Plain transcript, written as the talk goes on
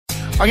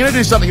I'm going to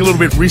do something a little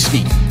bit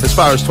risky as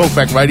far as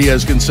Talkback Radio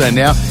is concerned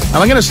now. And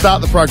I'm going to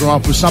start the program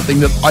off with something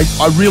that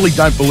I really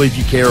don't believe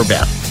you care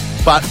about.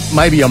 But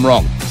maybe I'm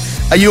wrong.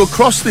 Are you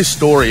across this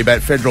story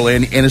about Federal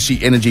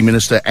Energy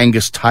Minister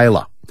Angus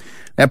Taylor?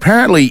 Now,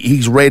 apparently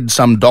he's read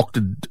some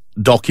doctored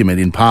document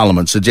in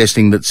Parliament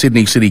suggesting that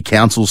Sydney City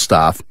Council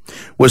staff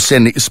was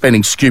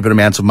spending stupid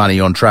amounts of money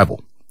on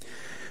travel.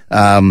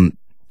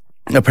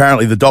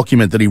 Apparently the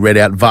document that he read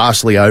out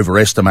vastly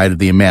overestimated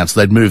the amounts.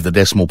 They'd moved the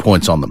decimal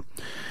points on them,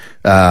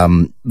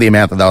 the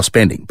amount that they were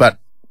spending. But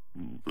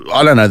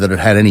I don't know that it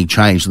had any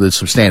change to the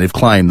substantive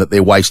claim that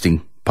they're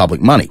wasting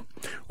public money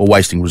or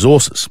wasting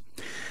resources.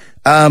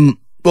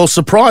 Well,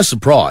 surprise,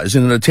 surprise,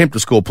 in an attempt to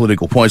score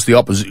political points, the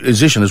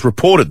opposition has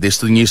reported this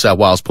to the New South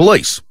Wales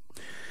Police.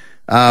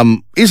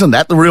 Isn't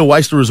that the real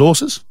waste of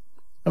resources?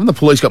 Haven't the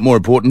police got more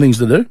important things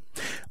to do?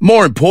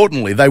 More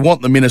importantly, they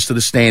want the minister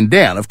to stand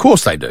down. Of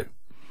course they do.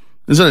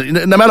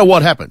 No matter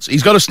what happens,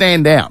 he's got to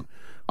stand down.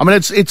 I mean,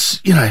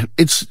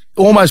 it's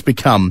almost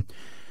become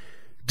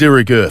de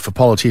rigueur for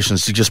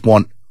politicians to just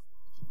want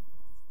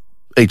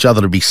each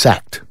other to be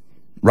sacked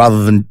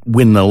rather than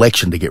win an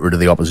election to get rid of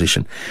the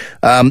opposition.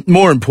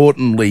 More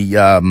importantly,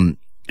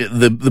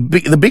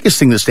 the biggest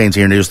thing that stands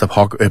here is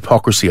the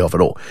hypocrisy of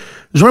it all.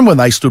 Because remember when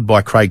they stood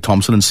by Craig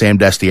Thomson and Sam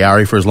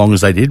Dastyari for as long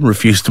as they did and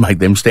refused to make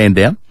them stand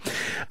down?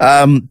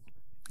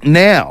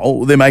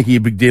 Now they're making a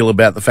big deal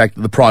about the fact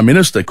that the Prime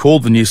Minister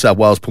called the New South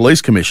Wales Police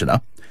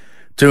Commissioner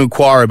to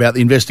inquire about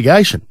the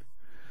investigation.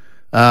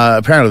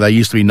 Apparently they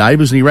used to be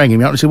neighbours, and he rang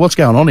him out and said, what's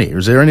going on here?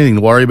 Is there anything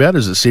to worry about?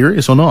 Is it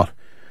serious or not?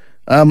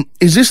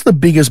 Is this the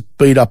biggest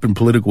beat up in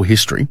political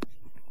history,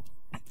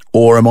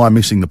 or am I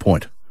missing the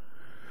point?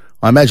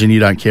 I imagine you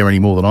don't care any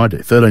more than I do.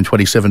 13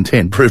 27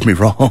 10, prove me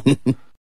wrong.